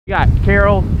We got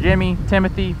Carol, Jimmy,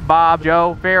 Timothy, Bob,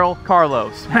 Joe, Farrell,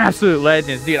 Carlos. Absolute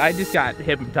legends. Dude, I just got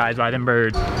hypnotized by them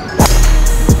birds.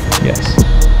 Yes.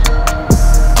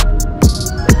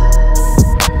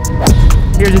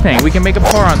 Here's the thing, we can make a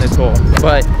par on this hole,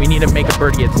 but we need to make a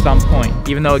birdie at some point,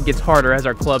 even though it gets harder as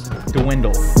our clubs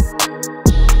dwindle.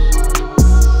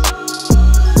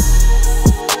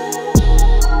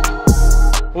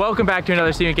 Welcome back to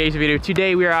another Stephen Casey video.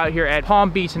 Today we are out here at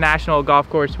Palm Beach National Golf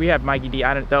Course. We have Mikey D,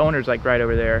 the owner's like right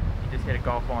over there. He just hit a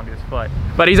golf ball into his foot.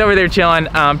 But he's over there chilling.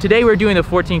 Today we're doing the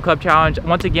 14 club challenge.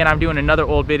 Once again, I'm doing another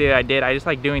old video I did. I just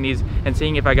like doing these and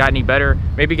seeing if I got any better.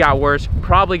 Maybe got worse,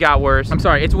 probably got worse. I'm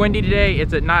sorry, it's windy today.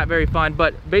 It's not very fun,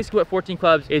 but basically what 14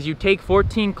 clubs is, you take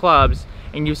 14 clubs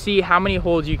and you see how many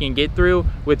holes you can get through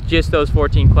with just those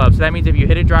 14 clubs. So that means if you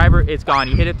hit a driver, it's gone.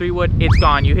 You hit a 3-wood, it's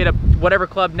gone. You hit a whatever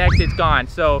club next, it's gone.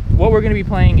 So what we're gonna be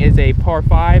playing is a par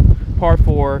 5, par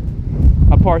 4,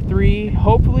 a par 3.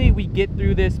 Hopefully we get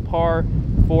through this par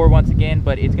 4 once again,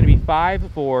 but it's gonna be 5,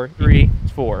 4, 3,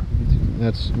 4.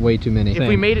 That's way too many. If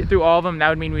we made it through all of them, that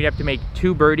would mean we'd have to make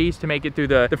 2 birdies to make it through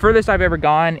the furthest I've ever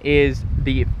gone is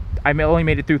I only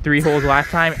made it through 3 holes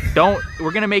last time.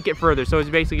 We're gonna make it further. So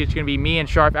it's basically just gonna be me and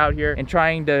Sharp out here and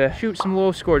trying to shoot some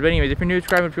low scores. But anyways, if you're new,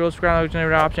 subscribe. If you're old, subscribe, it's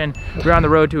an option. We're on the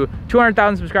road to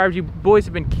 200,000 subscribers. You boys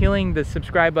have been killing the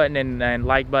subscribe button and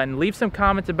like button. Leave some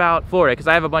comments about Florida, because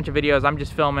I have a bunch of videos I'm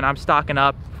just filming. I'm stocking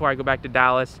up before I go back to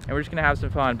Dallas, and we're just gonna have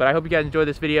some fun. But I hope you guys enjoy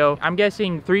this video. I'm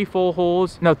guessing 3 full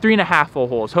holes. No, 3.5 full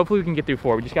holes. Hopefully we can get through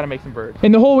 4. We just gotta make some birds.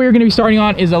 And the hole we're gonna be starting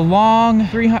on is a long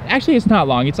 300, actually it's not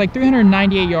long. It's like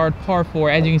 398 yard par 4.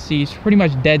 As you can see, it's pretty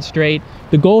much dead straight.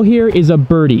 The goal here is a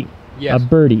birdie. Yes. A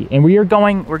birdie. And we're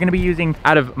gonna be using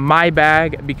out of my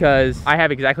bag because I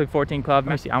have exactly 14 clubs.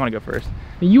 Let me see, I wanna go first.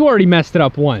 You already messed it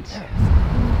up once. That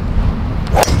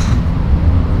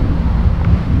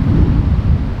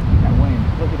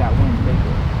wind, look at that wind, take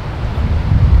it.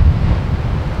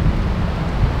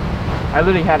 I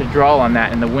literally had a draw on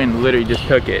that and the wind literally just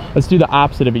took it. Let's do the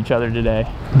opposite of each other today.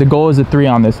 The goal is a 3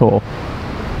 on this hole.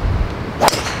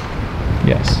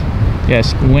 Yes,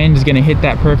 yes, wind is gonna hit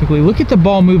that perfectly. Look at the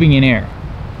ball moving in air.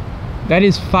 That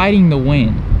is fighting the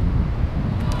wind.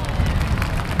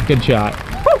 Good shot.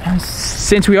 Woo!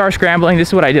 Since we are scrambling, this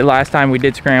is what I did last time we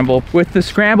did scramble. With the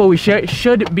scramble, we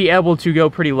should be able to go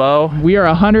pretty low. We are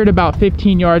about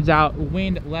 15 yards out,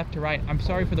 wind left to right. I'm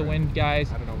sorry for the wind,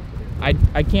 guys. I don't know what to do.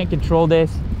 I can't control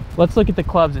this. Let's look at the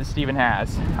clubs that Steven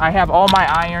has. I have all my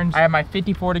irons. I have my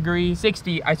 54 degree,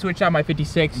 60. I switched out my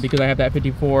 56 because I have that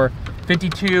 54,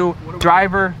 52,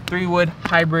 driver, 3-wood,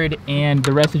 hybrid, and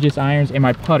the rest is just irons and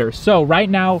my putter. So right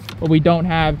now, what we don't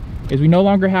have is we no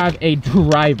longer have a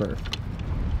driver.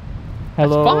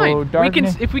 Hello, that's fine.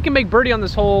 darkness. If we can make birdie on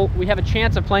this hole, we have a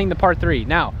chance of playing the par 3.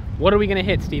 Now, what are we gonna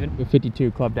hit, Steven?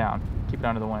 52, club down. Keep it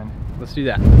under the wind. Let's do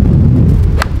that.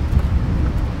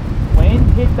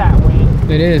 Wind, hit that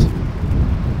wind. It is.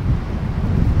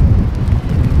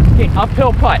 Okay,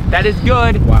 uphill putt. That is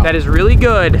good. Wow. That is really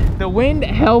good. The wind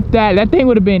helped that. That thing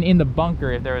would have been in the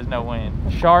bunker if there was no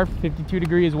wind. Sharp, 52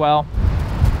 degree as well.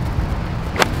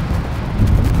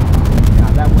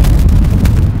 God, that wind.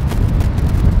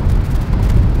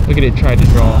 Look at it try to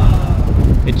draw.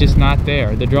 It's just not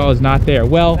there. The draw is not there.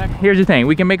 Well, here's the thing.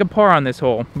 We can make a par on this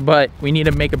hole, but we need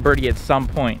to make a birdie at some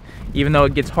point, even though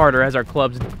it gets harder as our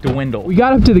clubs dwindle. We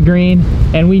got up to the green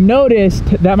and we noticed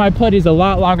that my putt is a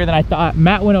lot longer than I thought.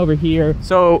 Matt went over here.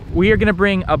 So we are gonna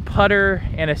bring a putter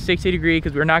and a 60 degree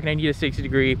because we're not gonna need a 60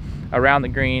 degree around the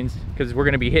greens because we're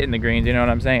gonna be hitting the greens, you know what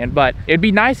I'm saying? But it'd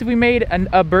be nice if we made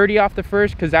a birdie off the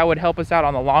first because that would help us out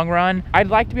on the long run. I'd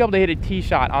like to be able to hit a tee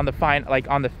shot on the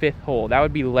on the 5th hole. That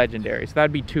would be legendary. So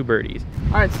that'd be 2 birdies.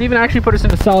 All right, Steven actually put us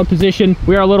in a solid position.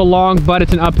 We are a little long, but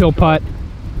it's an uphill putt.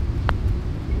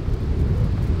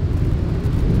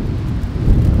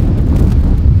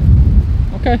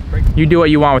 Okay. You do what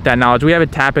you want with that knowledge. We have a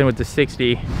tap in with the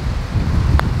 60.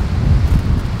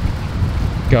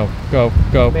 Go, go,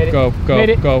 go, go, go, Made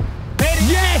it. go.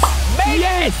 Yes!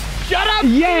 Yes! Shut up!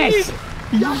 Yes!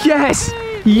 Steve! Yes!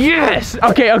 Yes!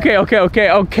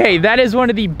 Okay. That is one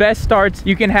of the best starts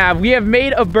you can have. We have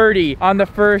made a birdie on the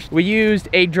first. We used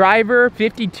a driver,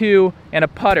 52, and a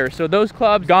putter. So those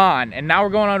clubs gone. And now we're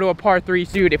going on to a par 3.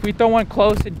 Dude, if we throw one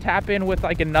close and tap in with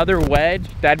like another wedge,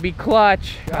 that'd be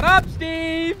clutch. Shut up,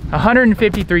 Steve!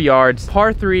 153 yards,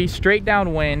 par 3, straight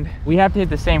downwind. We have to hit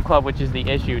the same club, which is the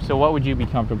issue. So what would you be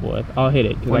comfortable with? I'll hit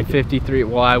it. 153.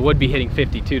 Well, I would be hitting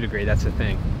 52 degree. That's the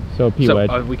thing. So a P wedge.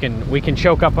 We can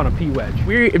choke up on a P wedge.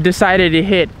 We decided to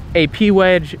hit a P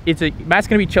wedge. Matt's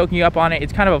gonna be choking you up on it.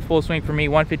 It's kind of a full swing for me,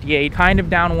 158, kind of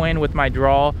downwind with my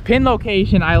draw. Pin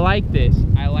location, I like this.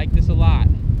 I like this a lot.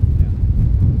 Yeah.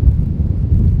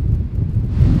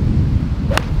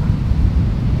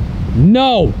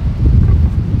 No.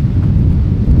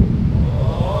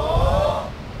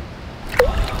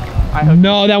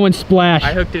 No, that one splashed.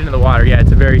 I hooked it into the water. Yeah,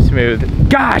 it's a very smooth.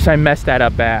 Gosh, I messed that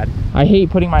up bad. I hate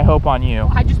putting my hope on you.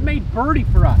 I just made birdie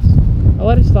for us. I'll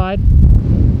let it slide.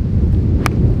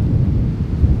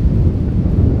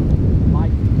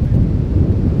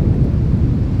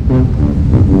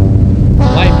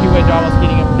 Light P wedge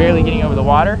almost barely getting over the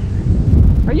water.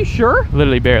 Are you sure?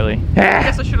 Literally barely. I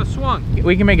guess I should have swung.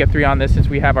 We can make a 3 on this since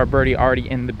we have our birdie already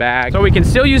in the bag. So we can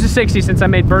still use a 60 since I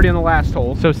made birdie on the last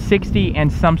hole. So 60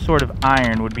 and some sort of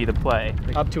iron would be the play.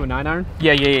 Up to a 9-iron?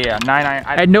 Yeah. 9-iron.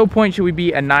 At no point should we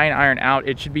be a 9-iron out.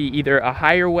 It should be either a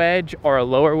higher wedge or a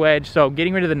lower wedge. So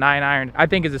getting rid of the 9-iron, I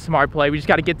think, is a smart play. We just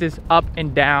got to get this up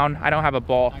and down. I don't have a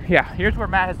ball. Yeah, here's where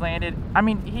Matt has landed. I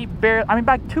mean,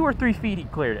 about 2 or 3 feet he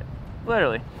cleared it.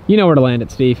 Literally. You know where to land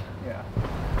it, Steve. Yeah.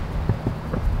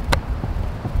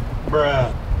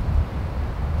 Bruh.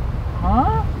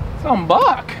 Huh? Some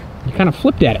buck. You kind of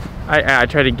flipped at it. I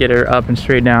tried to get her up and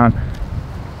straight down.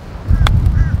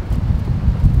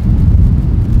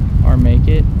 Or make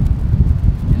it.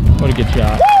 What a good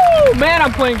shot. Woo! Man,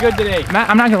 I'm playing good today. Matt,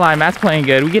 I'm not gonna lie, Matt's playing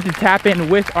good. We get to tap in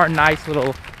with our nice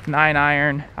little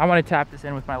 9-iron. I want to tap this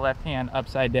in with my left hand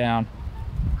upside down.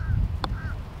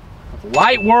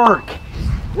 Light work.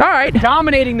 All right.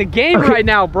 Dominating the game right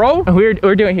now, bro.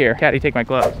 We're doing here. Caddy, take my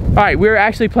gloves. All right, we're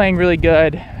actually playing really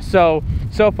good. So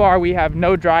far we have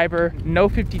no driver, no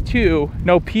 52,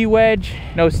 no P wedge,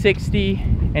 no 60,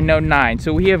 and no 9.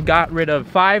 So we have got rid of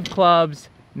 5 clubs,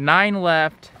 9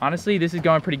 left. Honestly, this is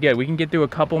going pretty good. We can get through a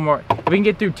couple more. If we can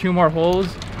get through 2 more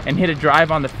holes and hit a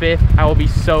drive on the 5th, I will be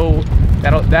so,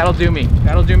 that'll do me.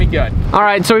 That'll do me good. All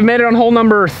right, so we've made it on hole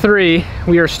number 3.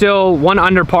 We are still 1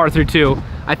 under par through 2.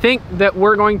 I think that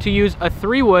we're going to use a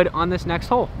 3-wood on this next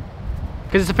hole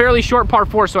because it's a fairly short par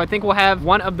 4, so I think we'll have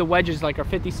one of the wedges, like our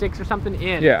 56 or something,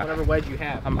 in whatever wedge you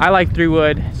have. I like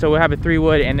 3-wood, so we'll have a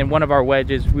 3-wood, and then one of our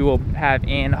wedges we will have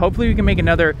in. Hopefully we can make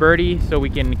another birdie so we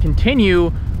can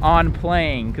continue on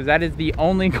playing, because that is the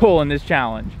only goal in this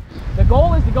challenge. The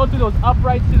goal is to go through those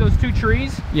uprights to those 2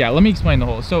 trees. Yeah, let me explain the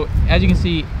hole. So as you can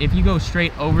see, if you go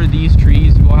straight over these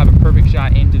trees, you will have a perfect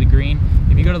shot into the green.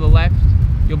 If you go to the left,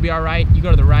 you'll be all right. You go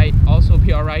to the right, also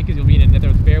be all right, because you'll be in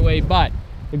another fairway, but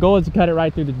the goal is to cut it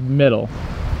right through the middle.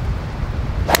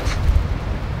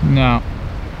 No.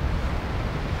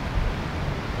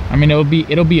 I mean, it'll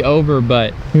be over,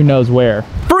 but who knows where.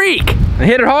 Freak! I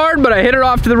hit it hard, but I hit it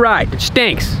off to the right. It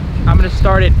stinks. I'm gonna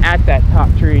start it at that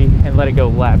top tree and let it go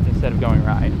left instead of going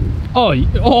right.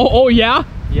 Oh yeah?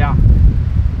 Yeah.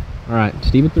 All right,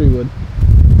 Steve, a 3-wood.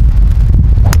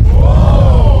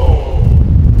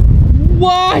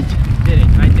 What? I did it.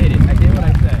 I did what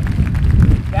I said.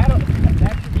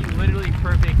 That should be literally a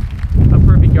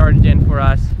perfect yardage in for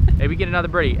us. Hey, we get another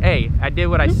birdie. Hey, I did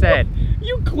what I said.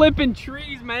 You clipping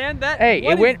trees, man. Hey,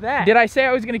 it went. Did I say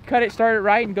I was gonna cut it, start it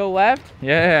right, and go left?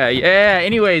 Yeah.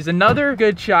 Anyways, another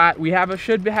good shot. We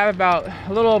should have about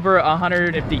a little over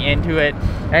 150 into it.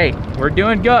 Hey, we're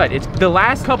doing good. It's the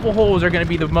last couple holes are gonna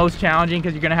be the most challenging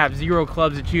because you're gonna have 0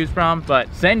 clubs to choose from.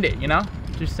 But send it,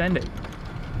 just send it.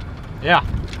 Yeah.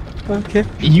 Okay.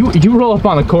 You roll up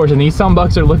on the course and these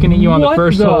sunbucks are looking at you on the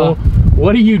first hole.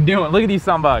 What are you doing? Look at these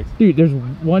sunbucks. Dude, there's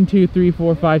 1, 2, 3,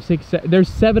 4, 5, 6, 7. There's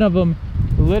 7 of them.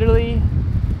 Literally,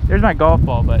 there's my golf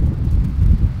ball, but.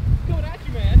 Going at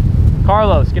you, man.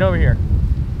 Carlos, get over here.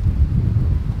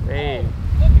 Hey.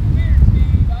 Looking weird,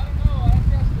 Steve. I don't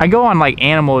know. I go on like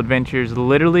animal adventures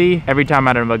literally every time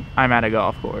I'm at a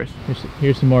golf course.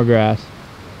 Here's some more grass.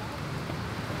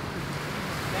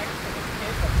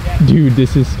 Dude,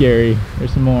 this is scary.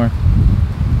 There's some more.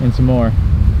 And some more.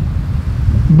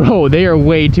 Bro, they are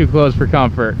way too close for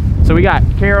comfort. So we got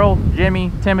Carol,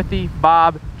 Jimmy, Timothy,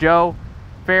 Bob, Joe,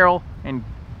 Farrell, and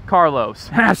Carlos.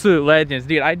 Absolute legends.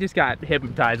 Dude, I just got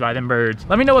hypnotized by them birds.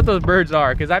 Let me know what those birds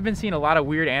are, because I've been seeing a lot of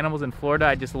weird animals in Florida.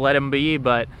 I just let them be,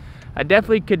 but I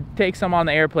definitely could take some on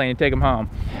the airplane and take them home.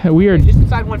 We are just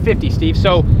inside 150, Steve.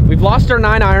 So we've lost our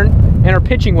 9-iron and our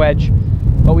pitching wedge,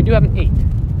 but we do have an 8.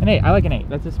 An 8, I like an 8.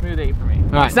 That's a smooth 8 for me. All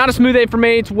right. It's not a smooth 8 for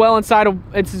me. It's well inside of,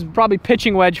 it's probably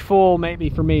pitching wedge full maybe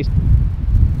for me.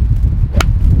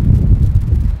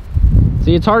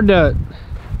 See, it's hard to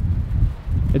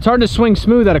swing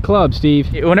smooth at a club,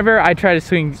 Steve. Whenever I try to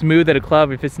swing smooth at a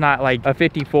club, if it's not like a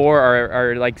 54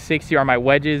 or like 60 on my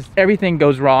wedges, everything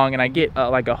goes wrong and I get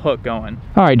like a hook going.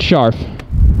 All right, Sharp.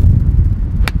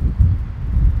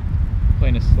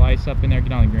 Playing a slice up in there,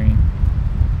 get on the green.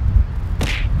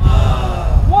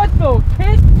 What the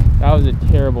kick? That was a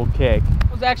terrible kick.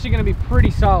 It was one's actually gonna be pretty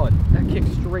solid. That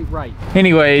kick's straight right.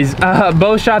 Anyways,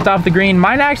 both shots off the green.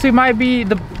 Mine actually might be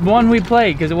the one we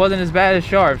played because it wasn't as bad as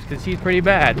Sharp's because he's pretty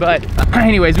bad. But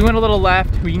anyways, we went a little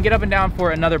left. We can get up and down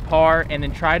for another par and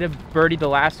then try to birdie the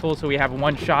last hole so we have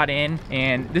one shot in.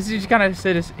 And this is just kind of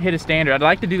hit a standard. I'd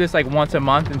like to do this like once a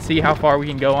month and see how far we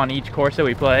can go on each course that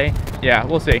we play. Yeah,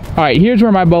 we'll see. All right, here's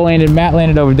where my ball landed. Matt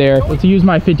landed over there. Let's use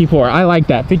my 54. I like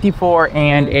that. 54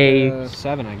 and a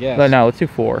 7, I guess. but no, let's do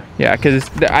 4. Yeah, because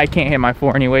I can't hit my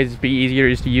 4 anyways. It'd be easier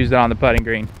just to use that on the putting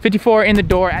green. 54 in the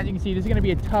door. As you can see, this is going to be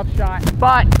a tough shot,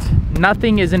 but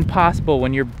nothing is impossible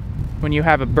when you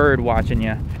have a bird watching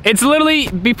you. It's literally,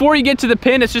 before you get to the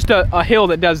pin, it's just a hill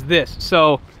that does this.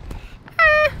 So,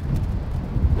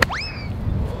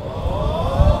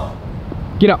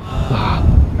 get up.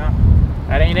 No,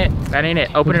 that ain't it. That ain't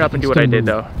it. Open it up and do what I did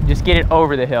though. Just get it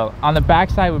over the hill. On the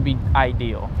backside would be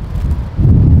ideal.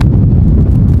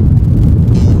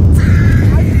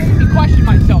 Question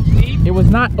myself, Steve. It was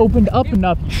not opened up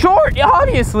enough. Short,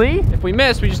 obviously. If we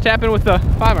miss, we just tap in with the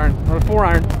 5-iron or the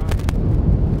 4-iron.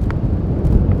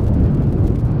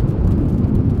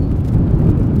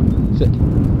 Sit.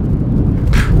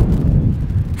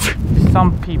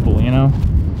 Some people, you know.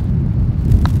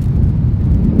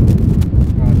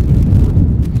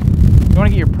 You want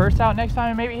to get your purse out next time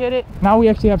and maybe hit it? Now we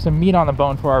actually have some meat on the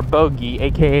bone for our bogey,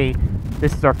 aka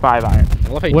this is our 5-iron. I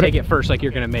love how you take it first like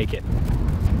you're gonna make it.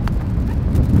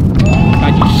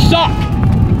 God, you suck!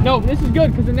 No, this is good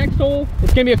because the next hole,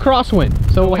 it's gonna be a crosswind.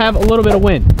 So we'll have a little bit of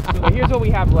wind. So here's what we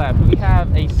have left. We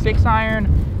have a 6-iron,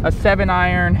 a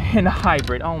 7-iron, and a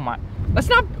hybrid. Oh my. That's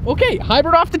not, okay,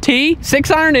 hybrid off the tee,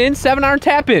 6-iron in, 7-iron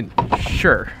tap in.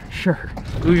 Sure.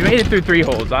 We made it through 3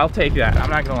 holes. I'll take that. I'm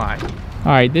not gonna lie.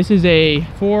 All right, this is a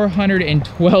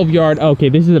 412 yard. Okay,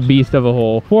 this is a beast of a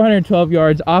hole. 412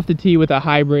 yards off the tee with a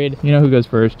hybrid. You know who goes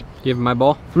first? Give him my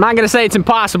ball. I'm not gonna say it's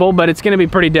impossible, but it's gonna be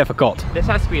pretty difficult. This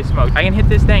has to be a smoke. I can hit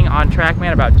this thing on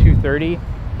TrackMan about 230.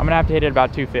 I'm gonna have to hit it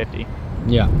about 250.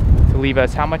 Yeah. To leave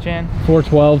us how much in?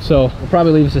 412, so we'll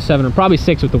probably leave us a 7 or probably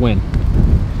 6 with the wind.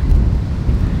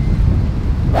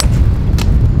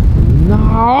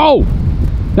 No!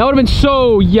 That would have been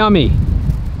so yummy.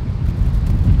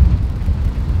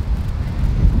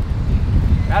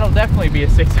 That'll definitely be a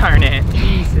 6-iron in.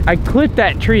 Jesus. I clipped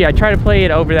that tree. I tried to play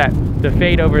it over the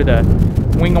fade over the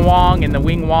wing-a-wong, and the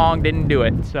wing-wong didn't do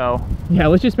it. So yeah,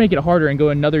 let's just make it harder and go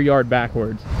another yard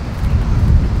backwards.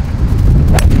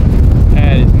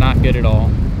 That is not good at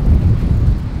all.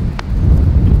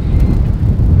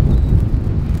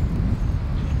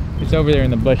 It's over there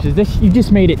in the bushes. You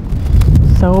just made it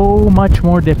so much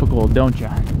more difficult, don't you?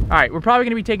 All right, we're probably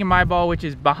gonna be taking my ball, which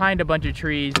is behind a bunch of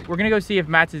trees. We're gonna go see if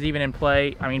Matt's is even in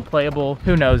play. I mean, playable.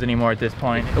 Who knows anymore at this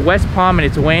point. The West Palm and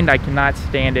its wind, I cannot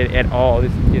stand it at all.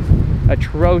 This is just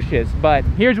atrocious. But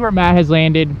here's where Matt has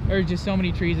landed. There's just so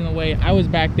many trees in the way. I was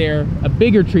back there. A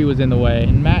bigger tree was in the way,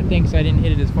 and Matt thinks I didn't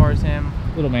hit it as far as him.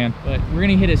 Little man. But we're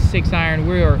gonna hit a 6-iron.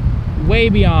 We are way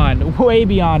beyond a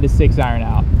 6-iron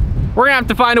out. We're gonna have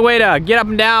to find a way to get up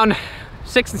and down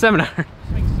 6 and 7-iron.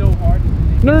 Swing so hard.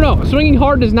 No. Swinging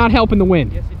hard does not help in the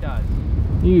wind. Yes, it does.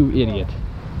 You idiot.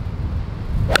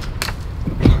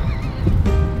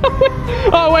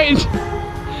 Oh, wait.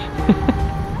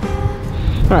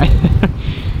 All right.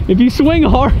 If you swing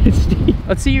hard, Steve.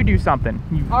 Let's see you do something.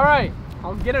 All right,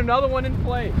 I'll get another one in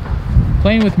play.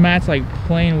 Playing with Matt's like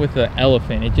playing with an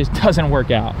elephant. It just doesn't work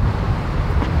out.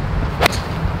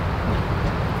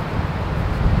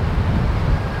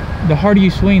 The harder you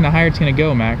swing, the higher it's gonna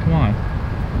go, Matt. Come on.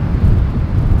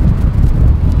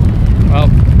 Well,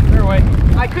 Fair way.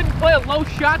 I couldn't play a low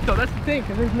shot though. That's the thing,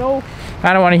 because there's no.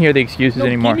 I don't want to hear the excuses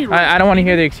anymore. gimme right. I don't want to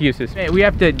hear the excuses. We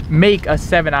have to make a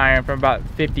 7-iron from about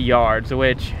 50 yards,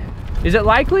 which is it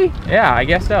likely? Yeah, I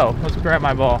guess so. Let's grab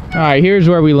my ball. All right, here's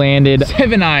where we landed.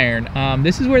 7-iron.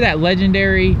 This is where that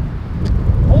legendary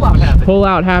pull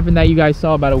out happened that you guys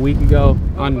saw about a week ago.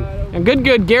 And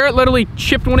good. Garrett literally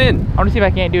chipped one in. I want to see if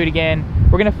I can't do it again.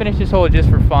 We're gonna finish this hole just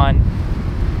for fun.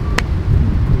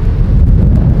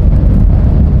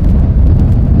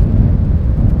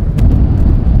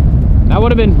 That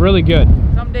would have been really good.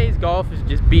 Some days golf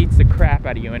just beats the crap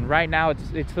out of you, and right now it's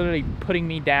literally putting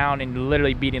me down and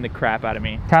literally beating the crap out of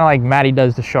me. Kind of like Matty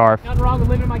does to Sharp. Nothing wrong with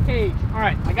living in my cage. All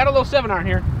right, I got a little 7-iron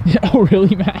here. Oh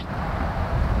really, Matt?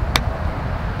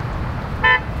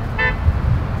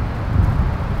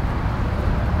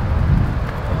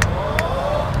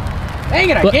 Dang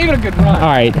it, I gave it a good run. All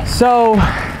right, so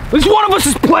At least one of us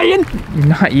is playing.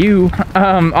 Not you.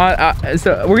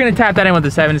 So we're gonna tap that in with the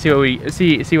 7 to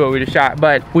see what we just shot.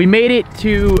 But we made it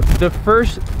to the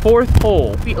fourth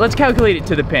hole. Let's calculate it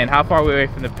to the pin. How far are we away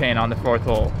from the pin on the 4th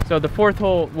hole? So the 4th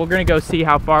hole, we're gonna go see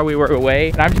how far we were away.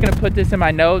 And I'm just gonna put this in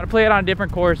my notes. I'm gonna play it on a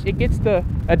different course. It gets the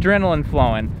adrenaline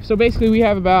flowing. So basically we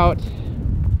have about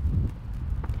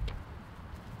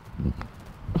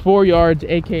 4 yards,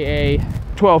 AKA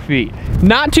 12 feet.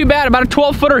 Not too bad, about a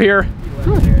 12-footer here.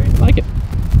 Good. Like it.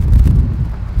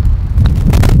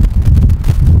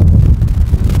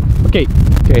 Okay,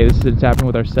 this is tapping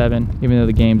with our 7, even though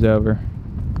the game's over.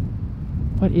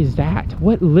 What is that?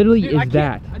 What literally is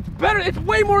that? It's better, it's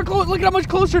way more close. Look at how much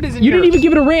closer it is in You here. didn't even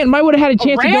give it a rant. Might would have had a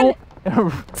chance to go.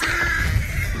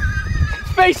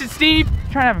 Face it, Steve.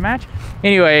 Trying to have a match.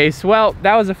 Anyways, well,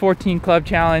 that was a 14 club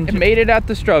challenge. I made it out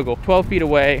the struggle, 12 feet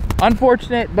away.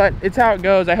 Unfortunate, but it's how it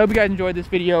goes. I hope you guys enjoyed this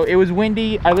video. It was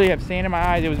windy. I literally have sand in my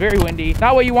eyes. It was very windy.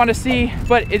 Not what you want to see,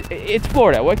 but it's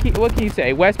Florida. What can you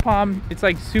say? West Palm, it's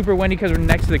like super windy because we're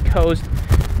next to the coast.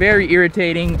 Very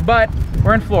irritating, but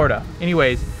we're in Florida.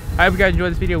 Anyways, I hope you guys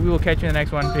enjoyed this video. We will catch you in the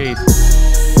next one.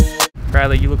 Peace.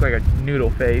 Bradley, you look like a noodle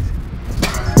face.